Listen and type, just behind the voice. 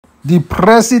the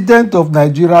president of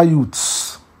Nigeria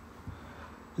Youths,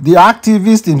 the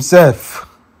activist himself,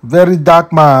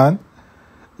 VeryDarkMan,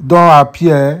 don't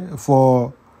appear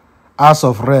for House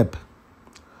of Rep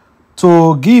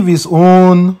to give his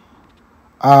own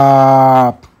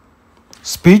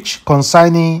speech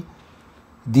concerning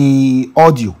the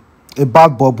audio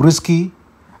about Bobrisky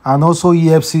and also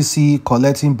EFCC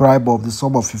collecting bribe of the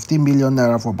sum of 15 million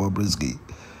naira for Bobrisky.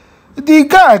 The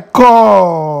guy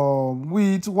come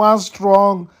with one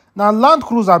strong now Land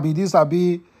Cruiser be this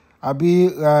he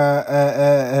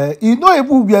no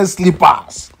even wear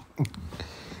slippers.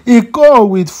 He come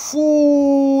with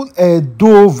full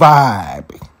Edo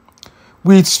vibe,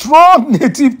 with strong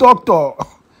native doctor.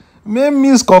 Make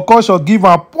Miss Kokosho give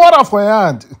a powder for your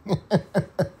hand.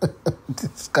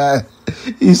 This guy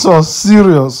is so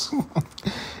serious.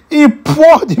 He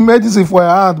poured the medicine for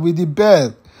your hand with the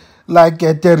bell like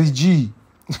a Terry G.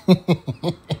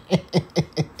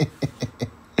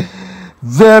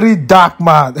 Very dark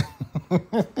man.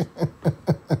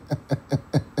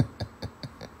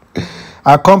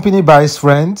 Accompanied by his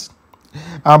friend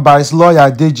and by his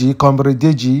lawyer Deji, Comrade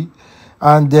Deji,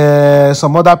 and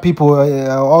some other people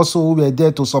also who were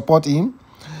there to support him.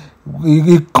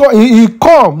 He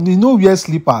come, he no wear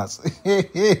slippers.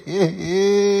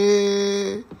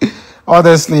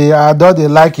 Honestly, I don't they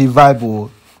like his vibe. Oh.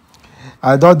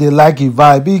 I don't they like his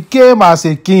vibe. He came as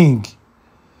a king.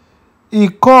 He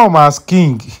come as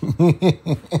king.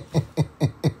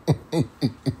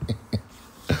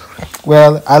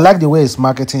 Well, I like the way he's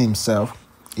marketing himself.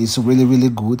 It's really, really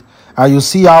good. And you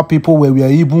see how people were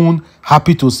even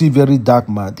happy to see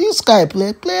VeryDarkMan. This guy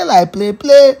play.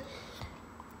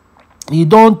 He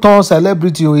don't turn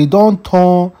celebrity. He don't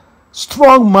turn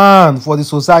strong man for the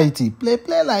society. Play.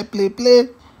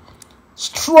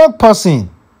 Strong person.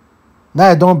 Now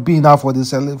I don't be enough for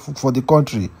the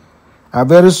country. And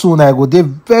very soon I go be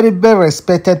very, very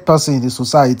respected person in the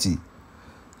society.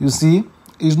 You see,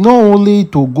 it's not only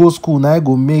to go school now I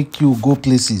go make you go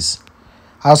places.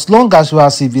 As long as you are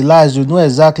civilized, you know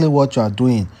exactly what you are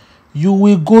doing. You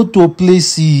will go to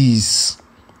places.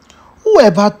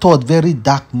 Whoever thought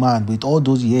VeryDarkMan with all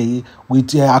those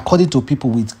according to people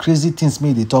with crazy things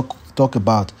they talk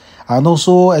about, and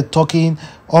also talking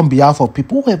on behalf of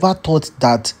people, whoever thought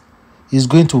that is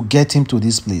going to get him to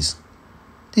this place?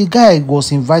 The guy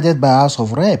was invited by House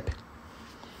of Rep.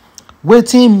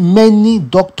 Waiting many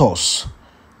doctors,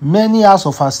 many House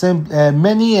of Assembly,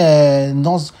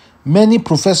 many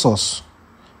professors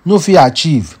no fit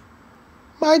achieve.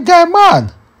 My guy,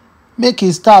 man, make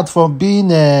it start from being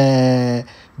the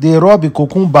Robbie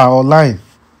Kokumba online.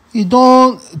 He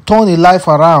don't turn his life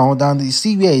around and you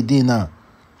see where he did now.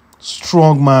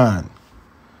 Strong man.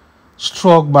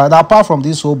 Apart from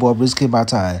this whole Bobrisky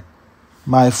matter,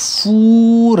 my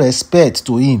full respect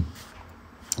to him.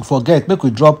 Forget, make we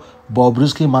drop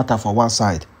Bobrisky matter for one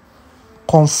side.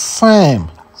 Confirm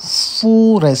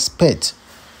full respect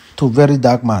to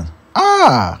VeryDarkMan.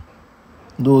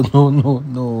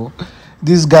 No.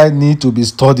 This guy need to be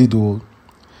studied though.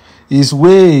 His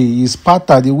way, his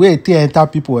pattern, the way he enter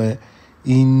people,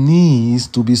 he needs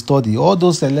to be studied. All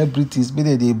those celebrities,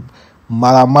 maybe they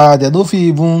malamara, they don't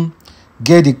even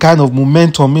get the kind of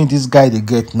momentum this guy they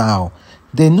get now.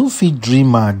 They no fit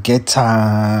dreamer get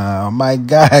my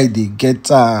guy they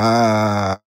get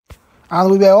And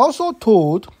we were also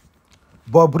told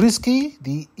Bobrisky,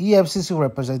 the EFCC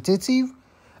representative,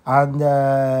 and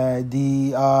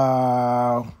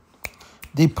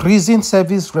the prison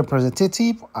service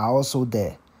representative are also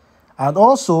there. And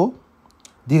also,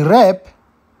 the rep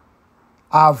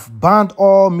have banned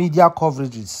all media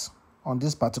coverages on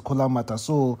this particular matter.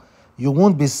 So you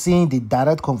won't be seeing the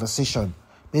direct conversation.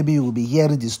 Maybe you will be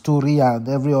hearing the story and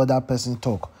every other person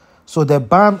talk. So they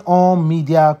banned all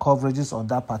media coverages on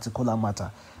that particular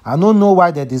matter. I don't know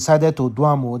why they decided to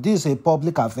do it. This is a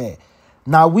public affair.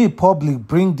 Now we public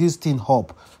bring this thing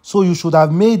up. So you should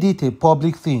have made it a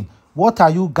public thing. What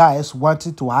are you guys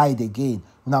wanting to hide again?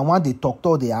 Now when they talk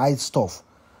to, they hide stuff.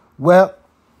 Well,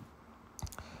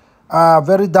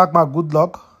 VeryDarkMan, good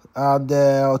luck. And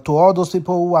to all those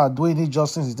people who are doing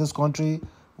injustice in this country,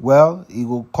 well, it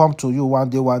will come to you one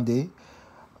day.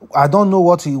 I don't know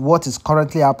what is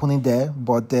currently happening there,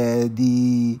 but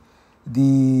the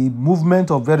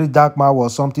movement of VeryDarkMan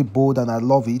was something bold, and I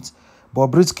love it.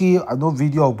 Bobrisky, I know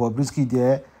video of Bobrisky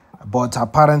there, but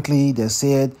apparently they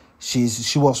said she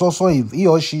was also he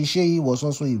was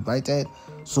also invited,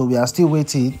 so we are still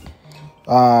waiting.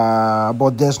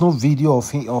 But there's no video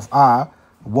of her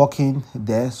walking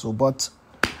there. So, but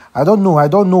I don't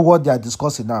know what they are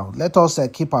discussing now. Let us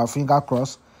keep our finger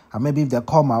crossed, and maybe if they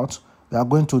come out, we are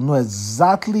going to know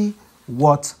exactly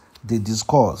what they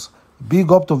discuss.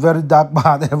 Big up to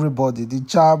VeryDarkMan, everybody. The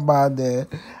chairman there.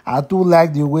 I too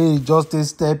like the way he just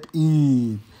step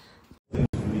in. Me and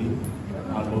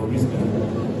Bobrisky.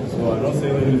 So I don't say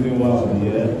anything while I'm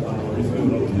here, and Bobrisky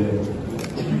will not be here.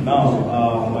 Now,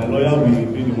 my lawyer will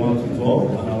be the one to talk,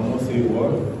 and I will not say a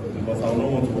word because I will not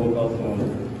want to walk out from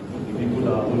the people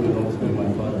that are holding on to my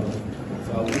father. So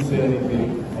I won't say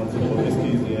anything until Bobrisky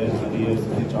is here and the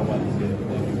EFCC chairman is here.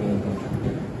 Thank you very much.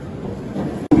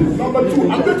 Number two,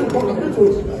 I'm just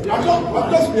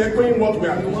echoing what we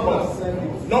are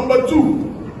discussing. Number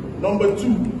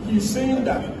two, he's saying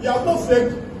that he has not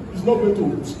said he's not going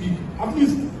to speak. At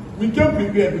least we came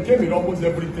prepared, we came in almost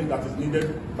everything that is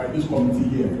needed by this committee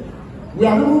here. We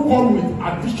have even come with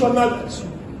additional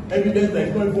evidence that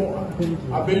is not even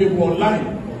available online.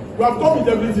 We have come with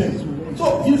everything.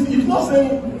 So he's not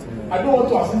saying, I don't want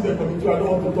to assist the committee, I don't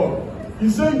want to talk.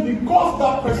 He's saying because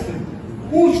that person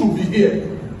who should be here,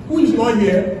 who is not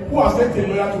here, who has sent a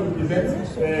lawyer to represent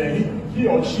he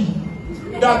or she,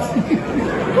 that he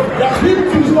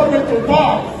is not going to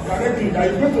talk directly,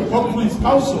 that he's going to talk to his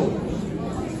counsel.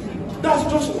 That's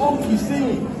just all he's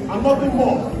saying, and nothing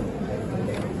more.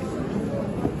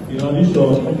 In addition,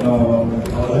 I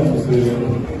would like to say,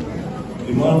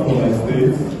 the man from my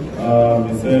state,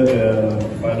 he said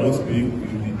if I don't speak,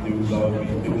 they will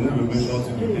move immigration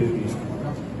to the me.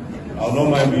 I will not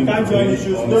mind being I will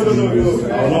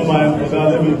not mind,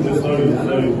 let me sorry,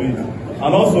 please.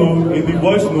 And also, in the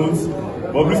voice notes,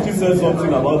 Bobrisky said something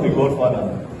about the Godfather.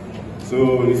 So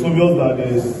it's obvious that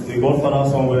there's a Godfather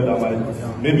somewhere that might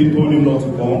maybe told him not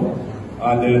to come,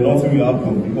 and nothing will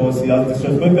happen because he has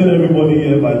disrespected everybody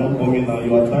here by not coming, and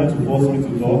you are trying to force me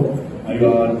to talk, and you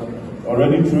are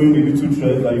already throwing the little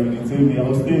threat that you detain me. I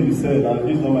will stay in the cell, and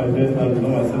this is not my first time, it's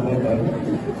not my second time.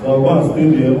 So I'll go and stay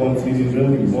there until he's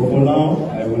ready. But for now,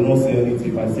 I will not say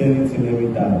anything. If I say anything, let me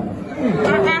die.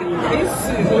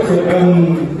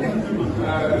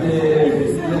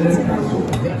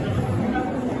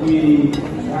 We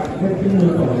are taking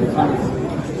note of the fact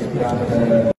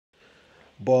that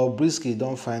Bobrisky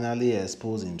don't finally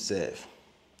expose himself.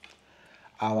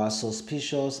 Our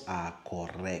suspicions are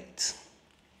correct.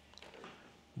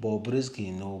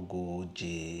 Bobrisky no go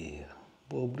jail.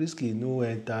 Bobrisky no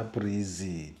enter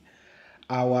prison.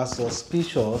 Our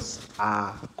suspicions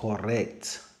are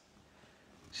correct.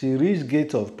 She reach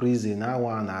gate of prison. Now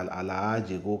one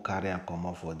Alhaji go carry and come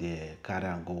up for there. Carry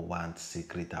and go one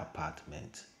secret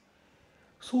apartment.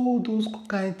 So those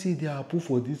kind things they are put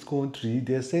for this country.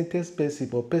 They sentence person,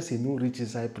 but person no reach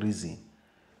inside prison.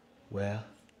 Well,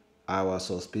 our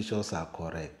suspicions are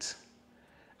correct.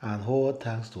 And all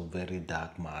thanks to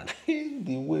VeryDarkMan.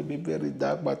 The way be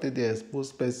VeryDarkMan they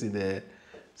expose person there.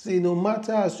 See, no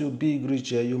matter as you big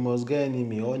rich, you must get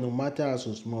enemy, or no matter as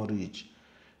you small rich,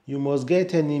 you must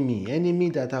get enemy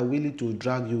that are willing to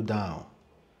drag you down.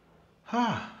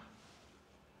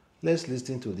 Let's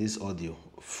listen to this audio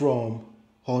from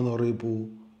Honorable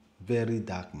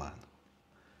VeryDarkMan.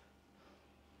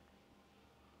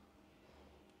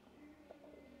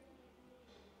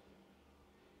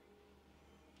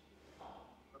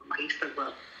 My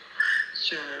Instagram,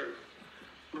 share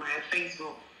my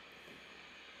Facebook,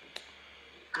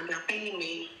 and they're paying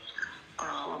me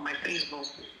on my Facebook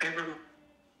every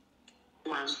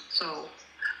month. So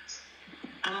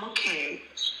I'm okay.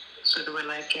 So they were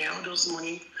like, yeah, all those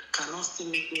money cannot still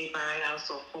make me buy a house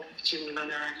of 450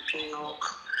 million in York,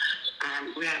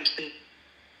 and where I'm staying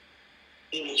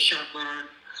in Shabba,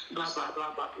 blah blah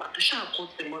blah blah blah. The shop put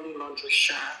the money laundry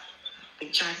shop. They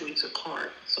charged me to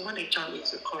court. So when they charged me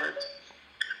to court,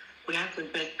 we have to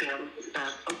beg them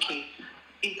that, okay,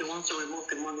 if they want to remove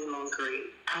the money laundering,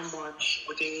 how much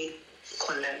would they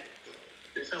collect?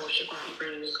 They said we should go and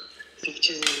bring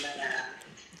 15 million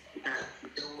and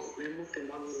they will remove the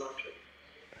money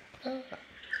laundering.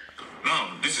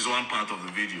 Now, this is one part of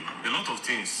the video. A lot of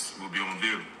things will be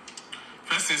unveiled.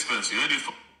 First things first, you heard it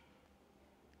from...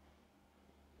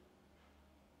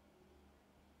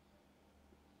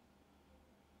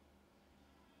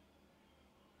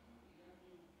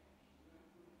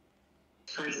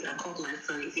 Sorry, I called my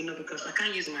friend, because I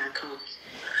can't use my account.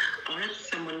 I wanted to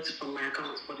send money from my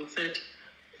account, but he said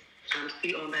I'm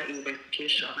still under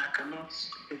investigation. I cannot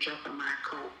withdraw from my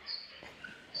account.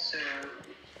 So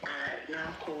I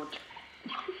now called a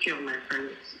few of my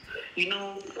friends.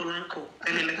 Polanco,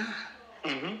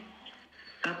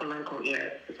 That Polanco, yeah,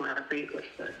 is my very good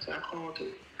friend. So I called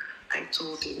him. I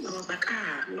told him. I was like,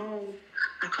 no,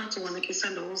 I can't want to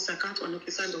send the whole. I can't want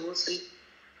to send the whole.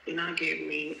 He now I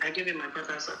gave him my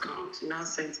brother's account. He now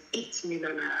sent 8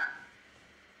 million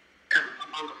kind of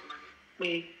amount of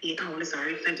money. He now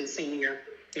already sent the same year.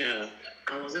 Yeah.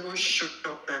 I was even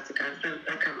shocked that the guy spent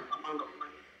that kind of amount of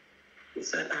money. He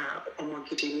said, Omo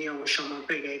Gidini or Shama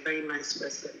Bega, a very nice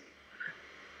person.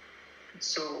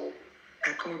 So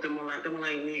I called Demola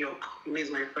in New York. He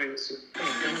is my friend too.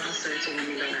 Demola sent to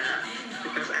me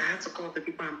because I had to call the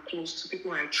people I'm close to,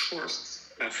 people I trust.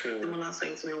 Demola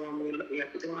sent me $1 million. Yeah,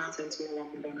 Demola sent me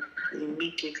 $1 million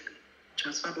immediately.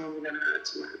 Transferred $1 million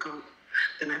to my account.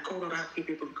 Then I called other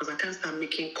people because I can't start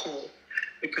making call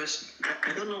because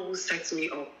I don't know who set me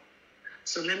up.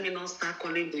 So let me not start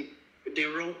calling the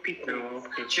wrong people. No,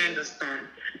 okay. Do you understand?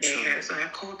 Sure. So I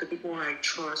called the people I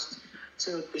trust.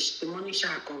 So the money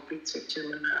shall complete with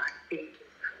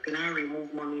then I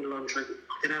remove money laundering.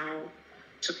 Then I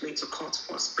took me to court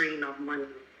for spraying of money.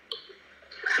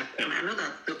 And I know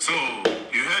that. So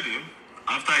you heard him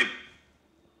after he.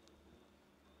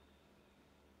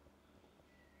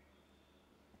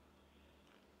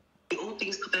 The whole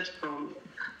thing started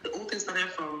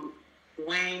from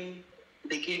when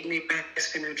they gave me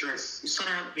best female dress. You saw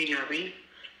that video, right?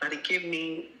 That they gave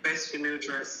me best female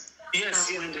dress.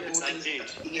 Yes, I did.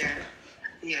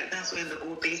 Yeah, that's when the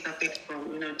whole thing started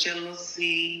from,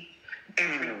 jealousy,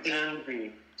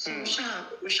 everything. So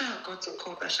we shall got to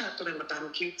court. I shall told them that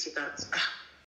I'm guilty that